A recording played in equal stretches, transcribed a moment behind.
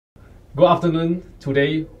Good afternoon.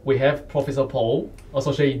 Today we have Professor Paul,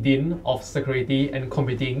 Associate Dean of Security and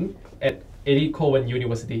Computing at Eddie Cowan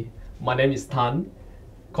University. My name is Tan,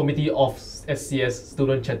 Committee of SCS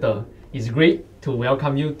Student Chapter. It's great to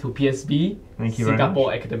welcome you to PSB Thank you Singapore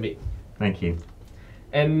very much. Academic. Thank you.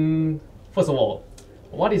 And first of all,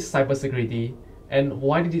 what is cybersecurity and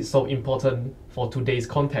why is it so important for today's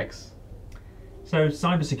context? So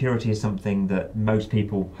cybersecurity is something that most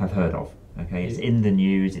people have heard of. Okay, it's in the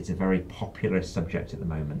news, it's a very popular subject at the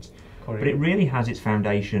moment. Correct. But it really has its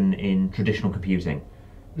foundation in traditional computing.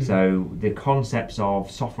 So the concepts of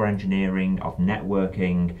software engineering, of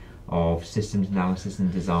networking, of systems analysis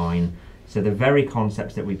and design, so the very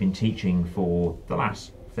concepts that we've been teaching for the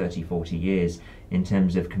last 30, 40 years in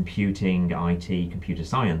terms of computing, IT, computer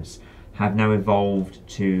science, have now evolved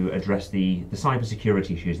to address the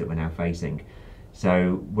cybersecurity issues that we're now facing.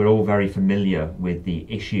 So we're all very familiar with the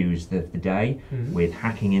issues of the day, with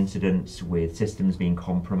hacking incidents, with systems being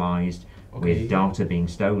compromised, with data being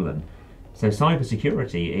stolen. So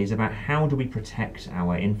cybersecurity is about how do we protect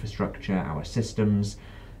our infrastructure, our systems,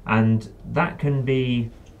 and that can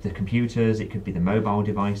be the computers, it could be the mobile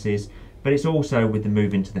devices, but it's also with the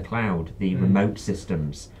move into the cloud, the remote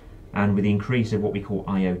systems, and with the increase of what we call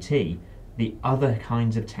IoT, the other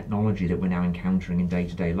kinds of technology that we're now encountering in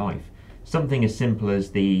day-to-day life. Something as simple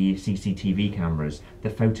as the CCTV cameras, the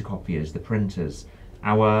photocopiers, the printers,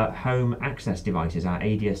 our home access devices, our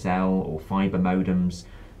ADSL or fiber modems,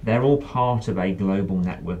 they're all part of a global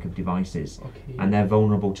network of devices, and they're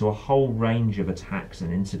vulnerable to a whole range of attacks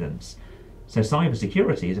and incidents. So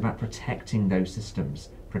cybersecurity is about protecting those systems,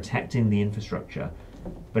 protecting the infrastructure,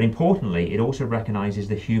 but importantly, it also recognizes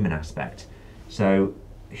the human aspect. So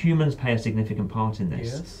humans play a significant part in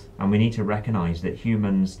this, and we need to recognize that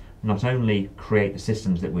humans not only create the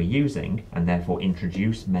systems that we're using and therefore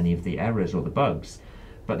introduce many of the errors or the bugs,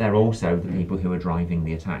 but they're also the people who are driving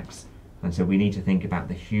the attacks. And so we need to think about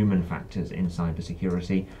the human factors in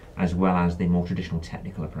cybersecurity as well as the more traditional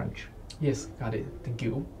technical approach. Yes, got it. Thank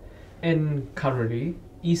you. And currently,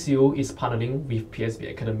 ECU is partnering with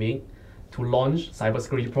PSB Academic to launch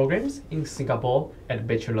cybersecurity programs in Singapore at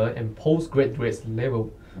bachelor and postgraduate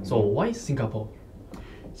level. So why Singapore?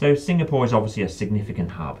 So Singapore is obviously a significant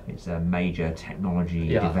hub. It's a major technology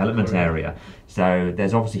development area. So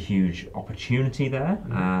there's obviously huge opportunity there,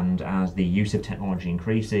 and as the use of technology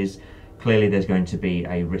increases, clearly there's going to be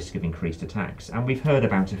a risk of increased attacks. And we've heard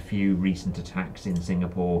about a few recent attacks in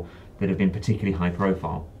Singapore that have been particularly high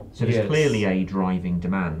profile. So there's clearly a driving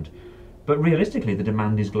demand. But realistically, the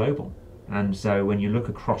demand is global. And so when you look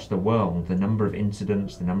across the world, the number of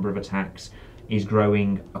incidents, the number of attacks is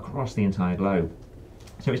growing across the entire globe.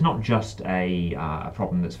 So it's not just a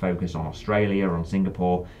problem that's focused on Australia or on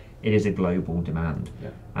Singapore, it is a global demand.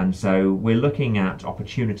 And so we're looking at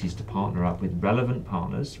opportunities to partner up with relevant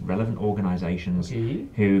partners, relevant organisations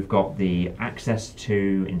who've got the access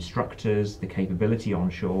to instructors, the capability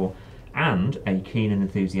onshore, and a keen and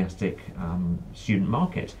enthusiastic student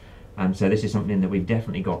market. And so this is something that we've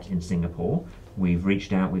definitely got in Singapore. We've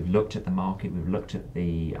reached out, we've looked at the market, we've looked at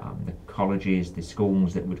the colleges, the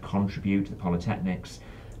schools that would contribute, the polytechnics,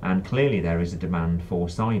 and clearly there is a demand for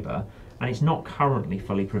cyber, and it's not currently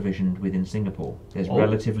fully provisioned within Singapore. There's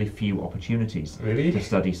relatively few opportunities to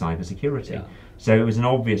study cybersecurity. So it was an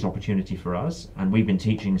obvious opportunity for us, and we've been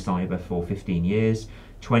teaching cyber for 15 years,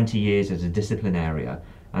 20 years as a discipline area,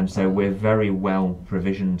 and so we're very well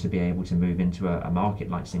provisioned to be able to move into a market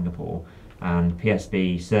like Singapore. And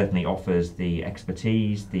PSB certainly offers the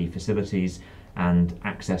expertise, the facilities, and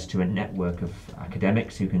access to a network of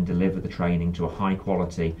academics who can deliver the training to a high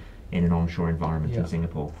quality in an onshore environment in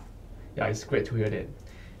Singapore. Yeah, it's great to hear that.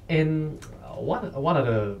 And what are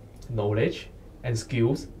the knowledge and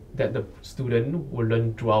skills that the student will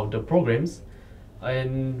learn throughout the programs?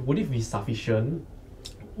 And would it be sufficient?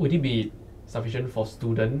 Would it be sufficient for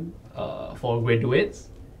students, for graduates,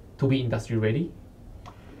 to be industry ready?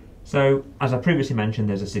 So, as I previously mentioned,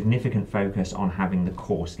 there's a significant focus on having the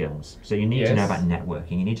core skills. So you need to know about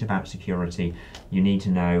networking, you need to know about security, you need to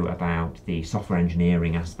know about the software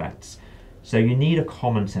engineering aspects. So you need a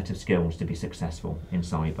common set of skills to be successful in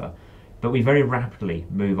cyber. But we very rapidly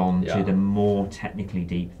move on to the more technically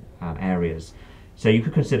deep areas. So you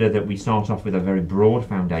could consider that we start off with a very broad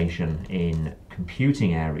foundation in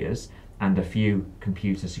computing areas and a few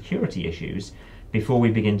computer security issues before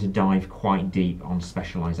we begin to dive quite deep on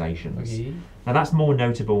specializations. Now that's more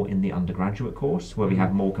notable in the undergraduate course, where we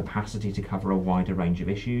have more capacity to cover a wider range of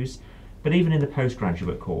issues, but even in the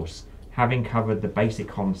postgraduate course, having covered the basic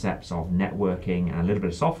concepts of networking and a little bit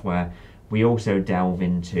of software, we also delve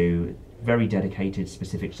into very dedicated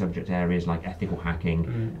specific subject areas like ethical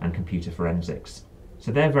hacking and computer forensics.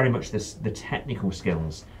 So they're very much the technical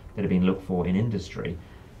skills that are being looked for in industry.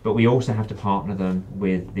 But we also have to partner them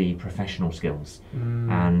with the professional skills.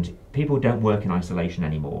 And people don't work in isolation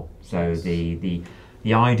anymore. So the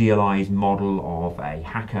idealized model of a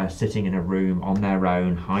hacker sitting in a room on their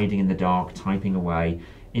own, hiding in the dark, typing away,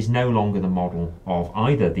 is no longer the model of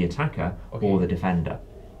either the attacker or the defender.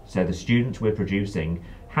 So the students we're producing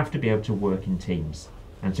have to be able to work in teams.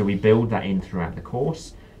 And so we build that in throughout the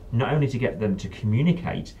course, not only to get them to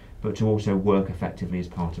communicate, but to also work effectively as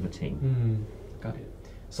part of a team. Got it.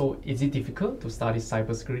 So is it difficult to study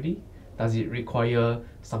cybersecurity? Does it require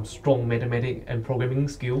some strong mathematics and programming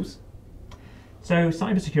skills? So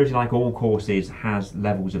cybersecurity, like all courses, has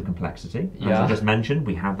levels of complexity. As I just mentioned,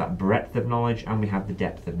 we have that breadth of knowledge and we have the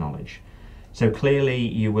depth of knowledge. So clearly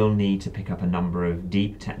you will need to pick up a number of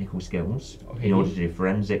deep technical skills in order to do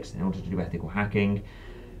forensics, in order to do ethical hacking.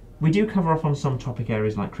 We do cover off on some topic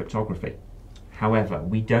areas like cryptography. However,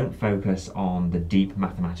 we don't focus on the deep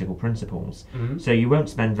mathematical principles. So you won't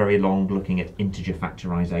spend very long looking at integer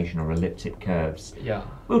factorization or elliptic curves.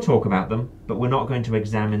 We'll talk about them, but we're not going to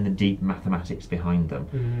examine the deep mathematics behind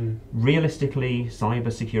them. Realistically,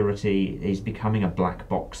 cybersecurity is becoming a black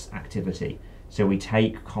box activity. So we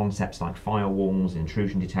take concepts like firewalls,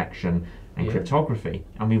 intrusion detection, and cryptography,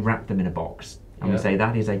 and we wrap them in a box. And we say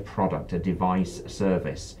that is a product, a device, a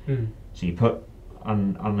service. So you put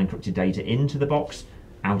unencrypted data into the box,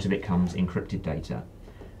 out of it comes encrypted data.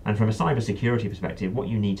 And from a cybersecurity perspective, what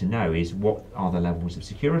you need to know is what are the levels of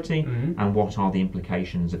security and what are the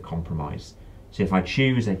implications of compromise. So if I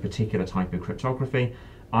choose a particular type of cryptography,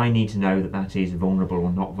 I need to know that that is vulnerable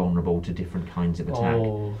or not vulnerable to different kinds of attack.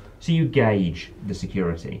 So you gauge the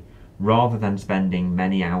security rather than spending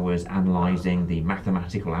many hours analysing the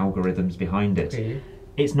mathematical algorithms behind it.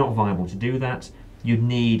 It's not viable to do that. You'd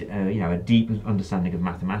need a deep understanding of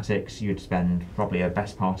mathematics. You'd spend probably a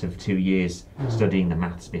best part of 2 years studying the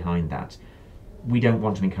maths behind that. We don't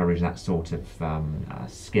want to encourage that sort of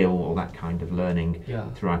skill or that kind of learning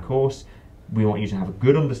through our course. We want you to have a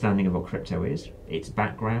good understanding of what crypto is, its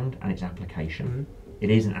background and its application. It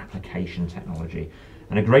is an application technology.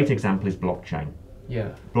 And a great example is blockchain.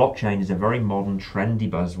 Blockchain is a very modern, trendy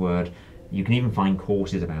buzzword. You can even find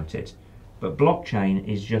courses about it. But blockchain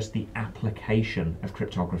is just the application of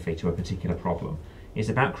cryptography to a particular problem. It's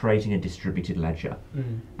about creating a distributed ledger.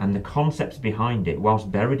 And the concepts behind it,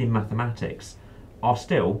 whilst buried in mathematics, are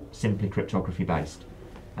still simply cryptography based.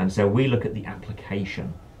 And so we look at the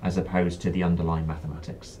application as opposed to the underlying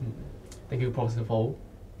mathematics. Thank you, Professor Fo.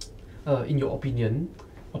 In your opinion,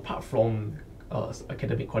 apart from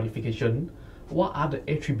academic qualification, what are the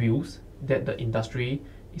attributes that the industry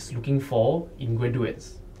is looking for in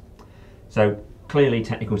graduates? So clearly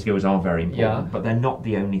technical skills are very important, but they're not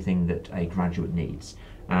the only thing that a graduate needs.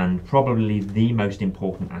 And probably the most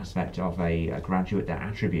important aspect of a graduate, their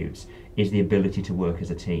attributes, is the ability to work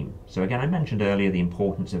as a team. So again, I mentioned earlier the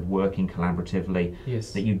importance of working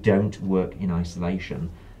collaboratively, that you don't work in isolation,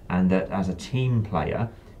 and that as a team player,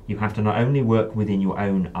 you have to not only work within your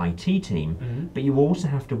own IT team, but you also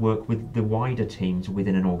have to work with the wider teams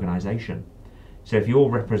within an organisation. So if you're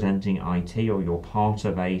representing IT or you're part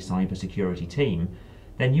of a cybersecurity team,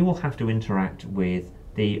 then you will have to interact with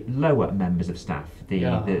the lower members of staff,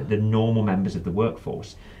 the normal members of the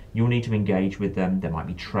workforce. You'll need to engage with them. There might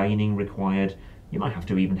be training required. You might have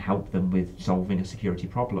to even help them with solving a security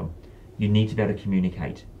problem. You need to be able to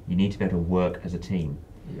communicate. You need to be able to work as a team.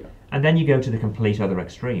 And then you go to the complete other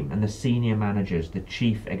extreme, and the senior managers, the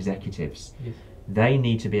chief executives, they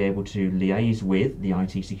need to be able to liaise with the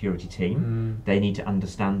IT security team. They need to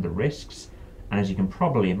understand the risks. And as you can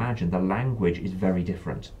probably imagine, the language is very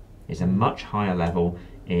different. It's a much higher level.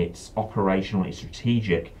 It's operational, it's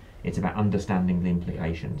strategic. It's about understanding the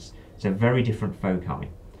implications. It's a very different foci.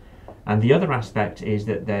 And the other aspect is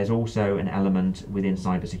that there's also an element within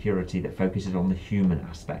cybersecurity that focuses on the human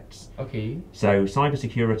aspects. So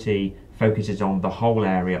cybersecurity focuses on the whole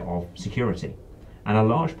area of security. And a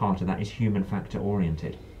large part of that is human factor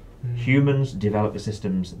oriented. Humans develop the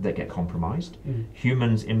systems that get compromised.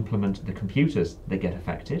 Humans implement the computers that get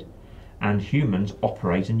affected. And humans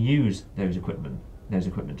operate and use those equipment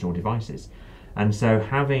or devices. And so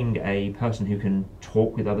having a person who can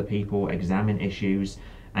talk with other people, examine issues,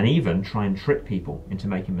 and even try and trick people into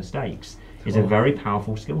making mistakes is a very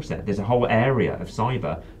powerful skill set. There's a whole area of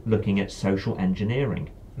cyber looking at social engineering,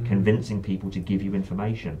 convincing people to give you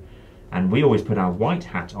information. And we always put our white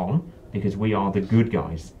hat on because we are the good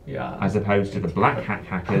guys, as opposed to the black hat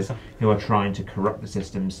hackers who are trying to corrupt the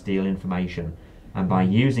system, steal information. And by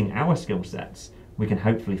using our skill sets, we can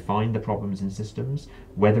hopefully find the problems in systems,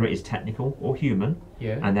 whether it is technical or human,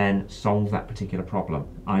 and then solve that particular problem,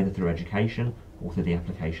 either through education or through the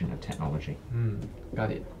application of technology.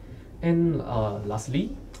 Got it. And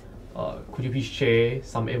lastly, could you please share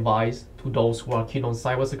some advice to those who are keen on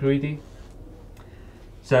cybersecurity?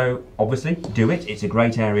 So obviously, do it. It's a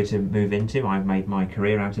great area to move into. I've made my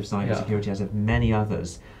career out of cybersecurity, as have many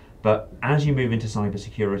others. But as you move into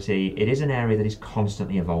cybersecurity, it is an area that is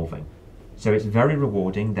constantly evolving. So it's very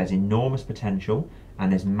rewarding, there's enormous potential,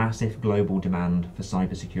 and there's massive global demand for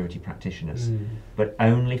cybersecurity practitioners, but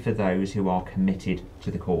only for those who are committed to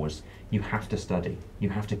the cause. You have to study, you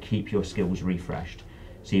have to keep your skills refreshed.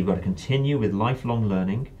 So you've got to continue with lifelong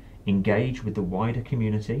learning, engage with the wider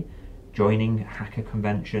community, joining hacker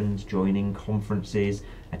conventions, joining conferences,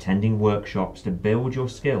 attending workshops to build your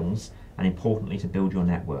skills, and importantly to build your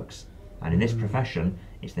networks. And in this profession,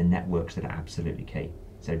 it's the networks that are absolutely key.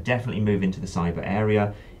 So definitely move into the cyber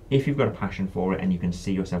area if you've got a passion for it and you can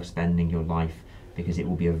see yourself spending your life, because it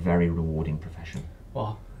will be a very rewarding profession.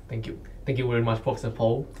 Wow, thank you. Thank you very much, Professor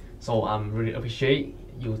Paul. So really appreciate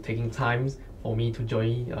you taking time for me to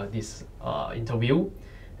join this interview.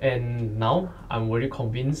 And now I'm very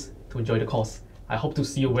convinced to join the course. I hope to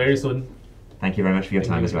see you very soon. Thank you very much for your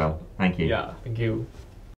time as well. Thank you. Yeah, thank you.